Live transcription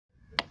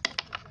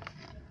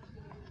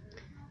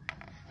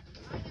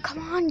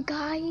Come on,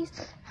 guys.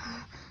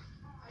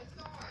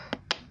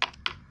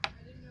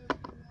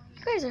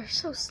 You guys are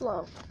so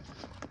slow.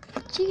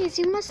 Jeez,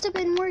 you must have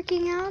been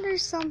working out or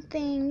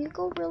something. You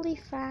go really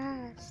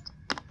fast.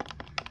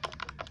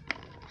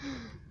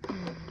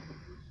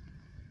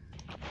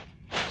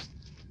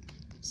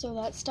 So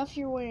that stuff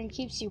you're wearing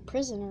keeps you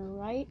prisoner,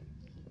 right?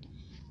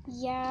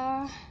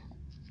 Yeah.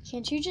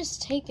 Can't you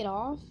just take it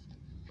off?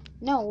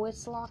 No,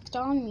 it's locked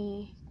on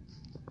me.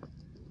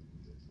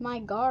 My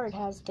guard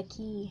has the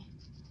key.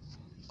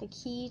 The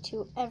key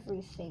to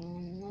everything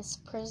in this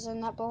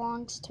prison that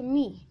belongs to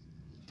me.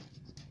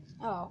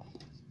 Oh.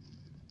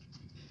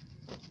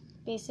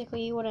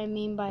 Basically, what I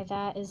mean by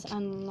that is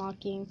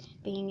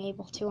being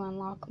able to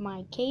unlock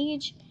my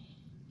cage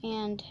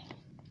and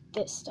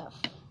this stuff.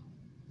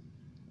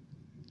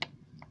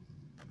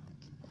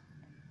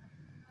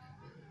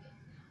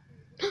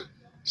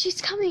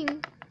 She's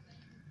coming!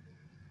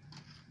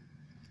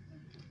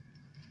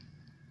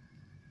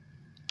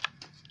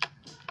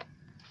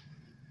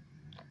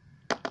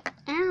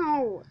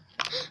 Ow!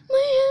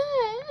 My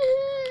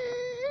head!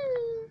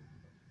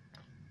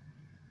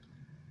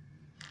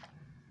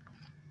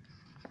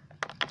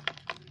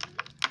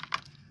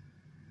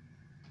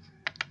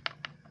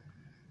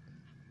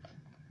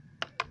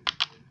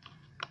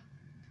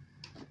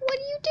 What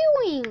are you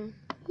doing?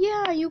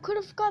 Yeah, you could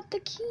have got the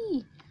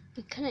key.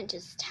 We couldn't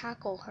just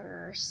tackle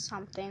her or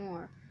something,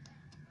 or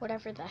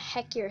whatever the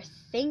heck you're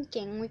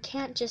thinking. We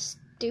can't just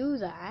do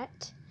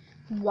that.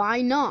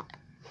 Why not?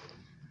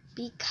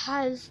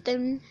 Because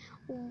then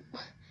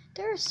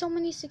there are so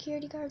many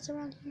security guards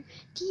around here.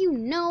 Do you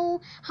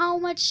know how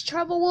much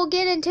trouble we'll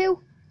get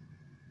into?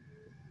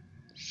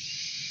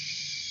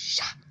 Shh.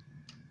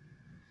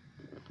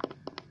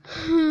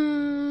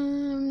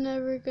 I'm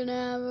never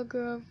gonna have a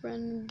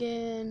girlfriend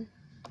again.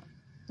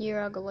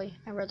 You're ugly.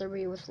 I'd rather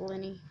be with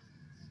Lenny.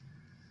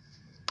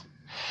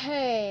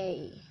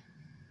 Hey.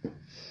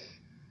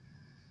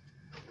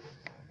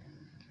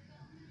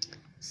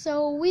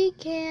 So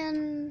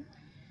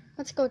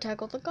let's go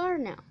tackle the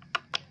guard now.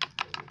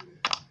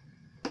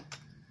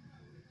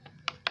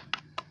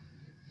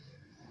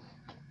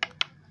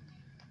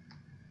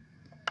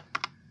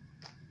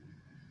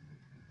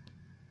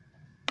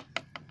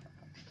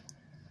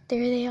 There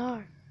they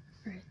are.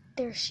 Or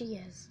there she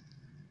is.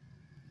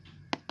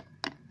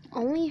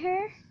 Only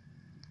her?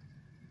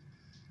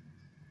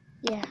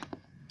 Yeah.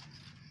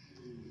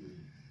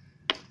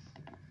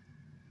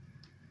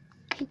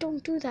 Hey,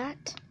 don't do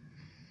that.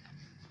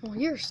 Well,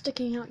 you're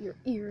sticking out your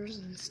ears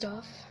and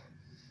stuff.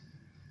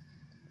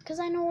 Because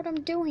I know what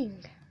I'm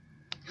doing.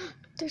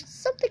 There's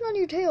something on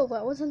your tail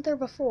that wasn't there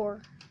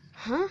before.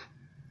 Huh?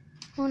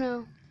 Oh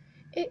no.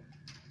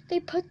 They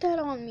put that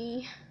on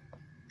me.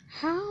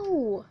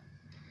 How?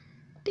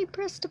 They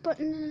pressed a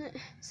button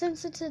and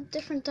since it's a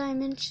different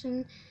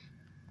dimension,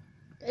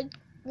 it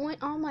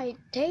went on my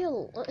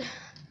tail.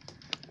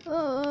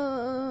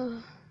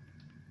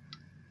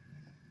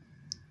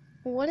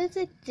 What does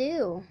it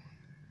do?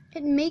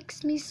 It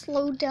makes me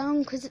slow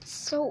down because it's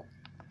so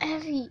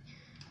heavy.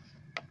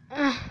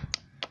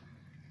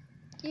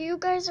 You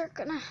guys are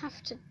gonna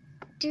have to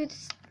do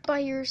this by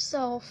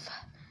yourself.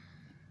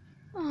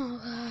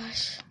 Oh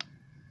gosh.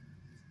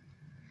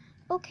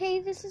 Okay,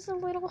 this is a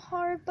little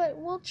hard, but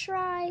we'll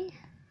try.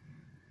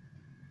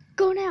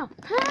 Go now.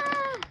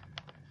 Ah!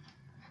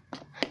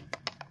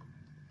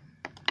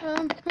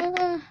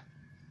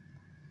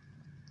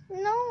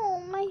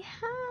 No, my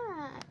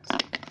hat.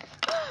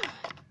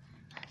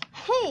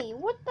 Hey,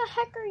 what the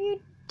heck are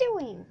you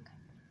doing?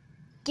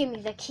 Give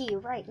me the key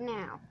right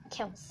now,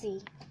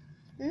 Kelsey.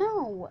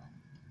 No.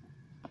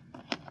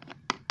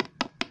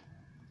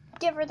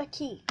 Give her the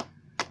key.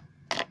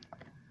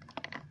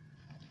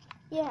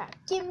 Yeah,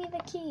 give me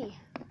the key.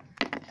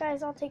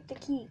 Guys, I'll take the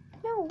key.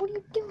 No, what are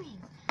you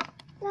doing?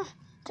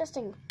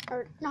 Justin,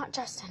 or not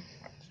Justin.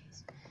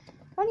 Jeez.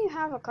 Why do you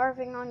have a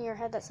carving on your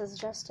head that says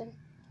Justin?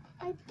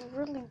 I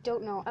really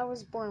don't know. I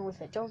was born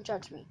with it. Don't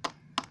judge me.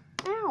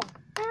 Ow,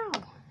 ow.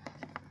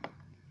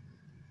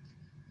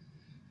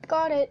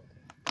 Got it.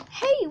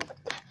 Hey,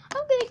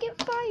 I'm gonna get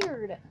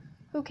fired.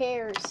 Who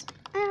cares?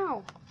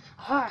 Ow.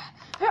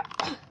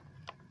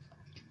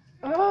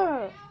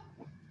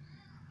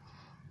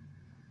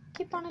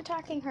 Keep on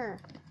attacking her.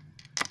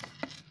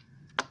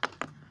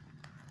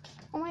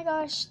 Oh my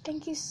gosh,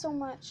 thank you so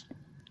much.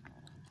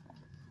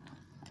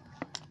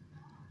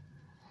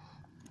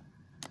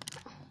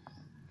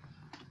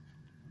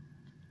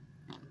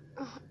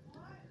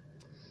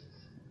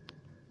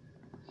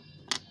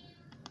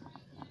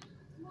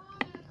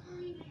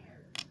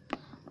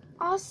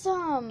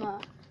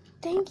 Awesome!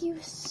 Thank you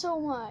so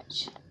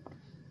much.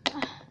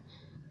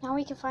 Now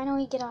we can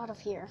finally get out of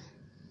here.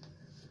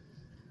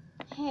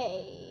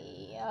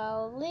 Hey,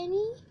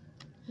 Lenny?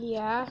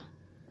 Yeah?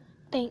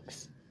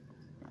 Thanks.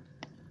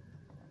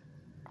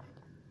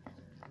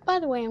 By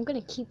the way, I'm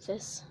gonna keep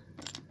this.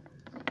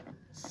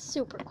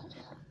 Super cool.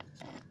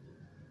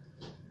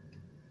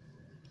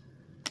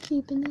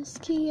 Keeping this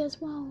key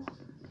as well.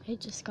 It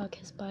just got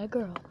kissed by a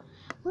girl.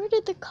 Where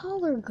did the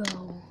collar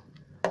go?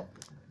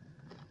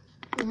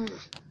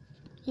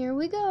 Here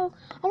we go.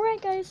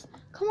 Alright, guys.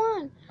 Come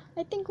on.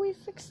 I think we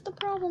fixed the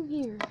problem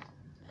here.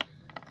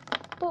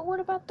 But what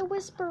about the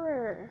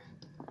Whisperer?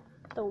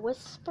 The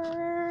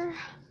Whisperer?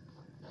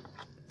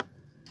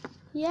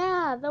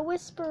 Yeah, the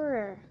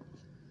Whisperer.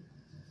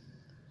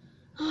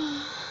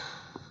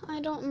 I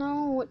don't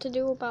know what to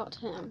do about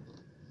him.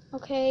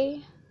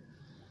 Okay?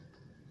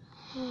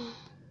 I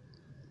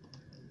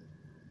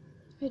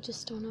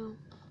just don't know.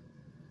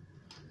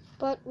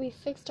 But we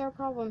fixed our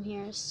problem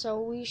here,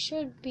 so we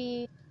should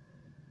be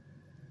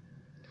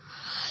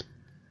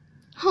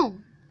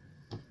home.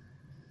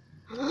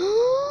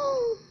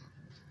 Oh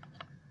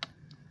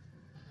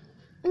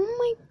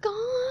my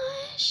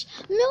gosh!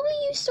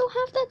 Millie, you still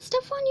have that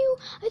stuff on you?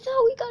 I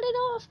thought we got it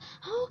off.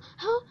 How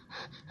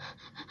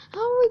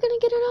are we gonna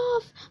get it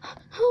off?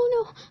 Oh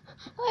no.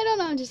 I don't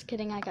know, I'm just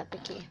kidding, I got the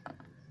key.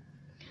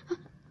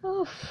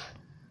 Oh.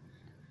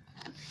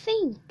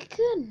 Thank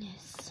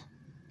goodness.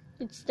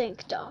 It's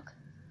Stink Dog.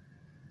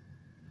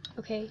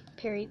 Okay,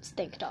 period,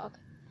 Stink Dog.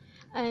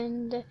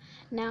 And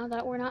now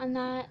that we're not in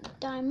that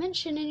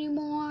dimension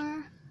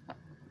anymore,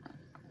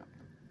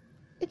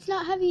 it's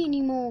not heavy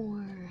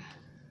anymore.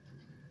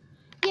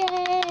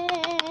 Yay!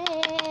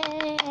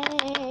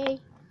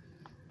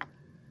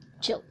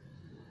 Chill.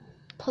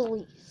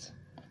 Please.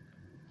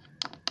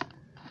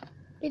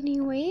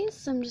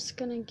 Anyways, I'm just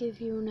gonna give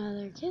you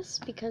another kiss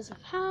because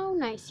of how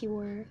nice you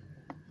were.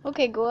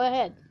 Okay, go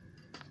ahead.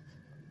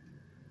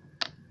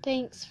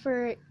 Thanks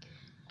for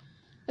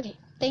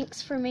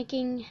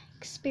making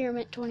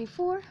Experiment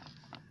 24.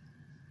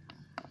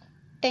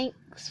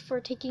 Thanks for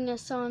taking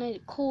us on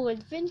a cool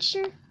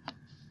adventure.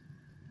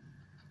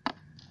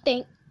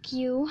 Thank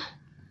you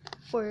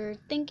for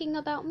thinking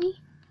about me.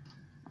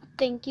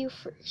 Thank you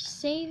for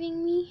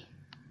saving me.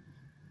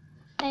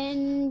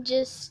 And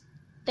just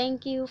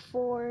thank you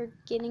for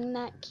getting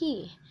that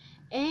key.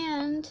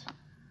 And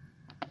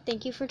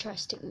thank you for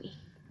trusting me.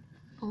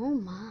 Oh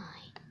my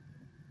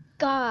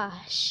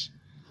gosh.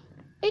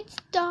 It's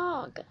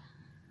dog.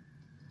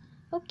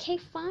 Okay,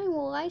 fine.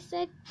 Well, I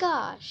said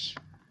gosh.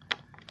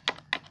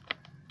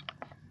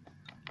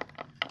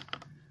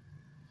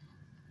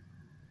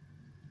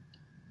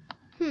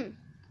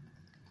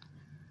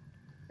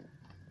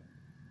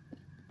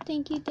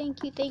 Thank you,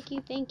 thank you, thank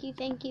you, thank you,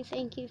 thank you,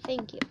 thank you,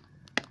 thank you.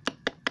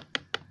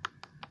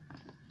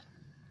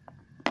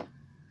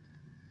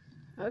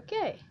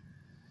 Okay.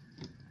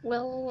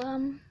 Well,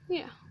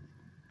 yeah.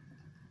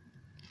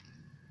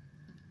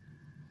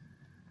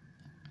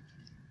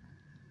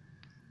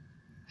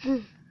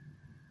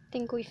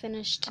 Think we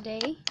finished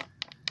today.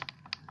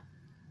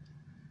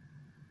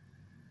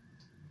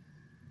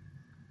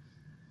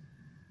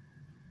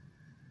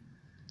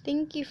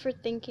 Thank you for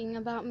thinking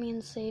about me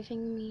and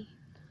saving me.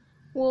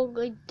 Well,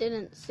 I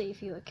didn't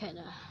save you. I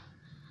kinda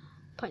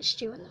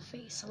punched you in the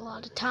face a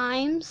lot of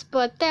times,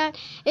 but that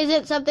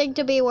isn't something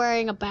to be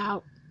worrying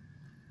about.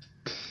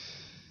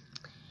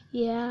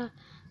 Yeah,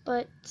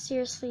 but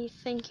seriously,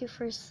 thank you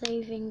for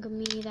saving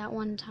me that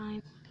one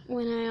time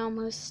when I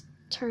almost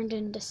turned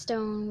into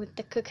stone with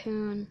the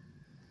cocoon.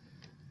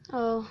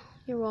 Oh,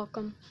 you're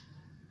welcome.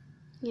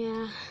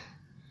 Yeah.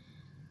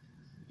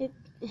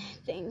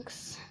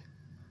 Thanks.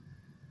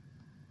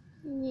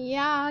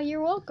 Yeah,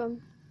 you're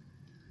welcome.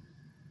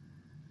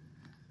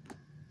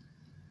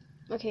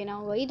 Okay,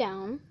 now lay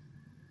down.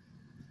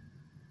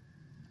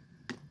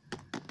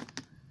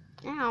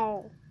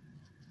 Ow.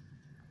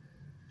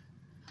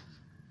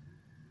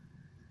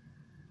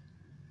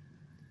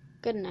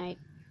 Good night.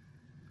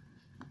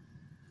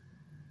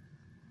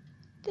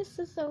 This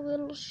is a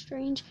little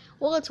strange.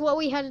 Well, it's what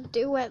we had to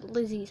do at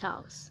Lizzie's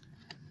house.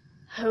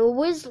 Who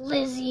was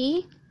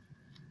Lizzie?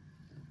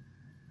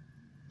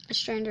 A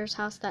stranger's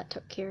house that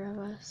took care of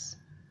us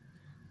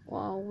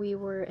while we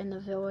were in the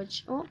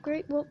village. Oh,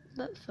 great. Well,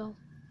 that fell.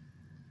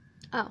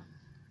 Oh.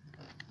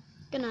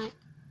 Good night.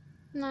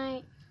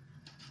 Night.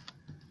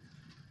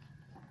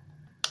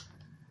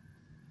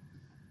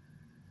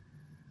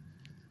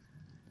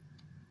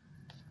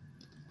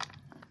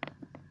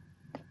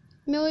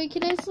 Millie,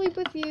 can I sleep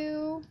with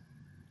you?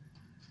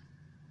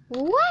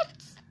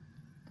 What?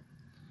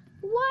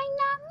 Why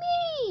not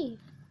me?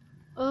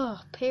 Ugh,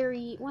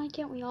 Perry, why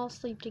can't we all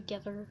sleep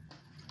together?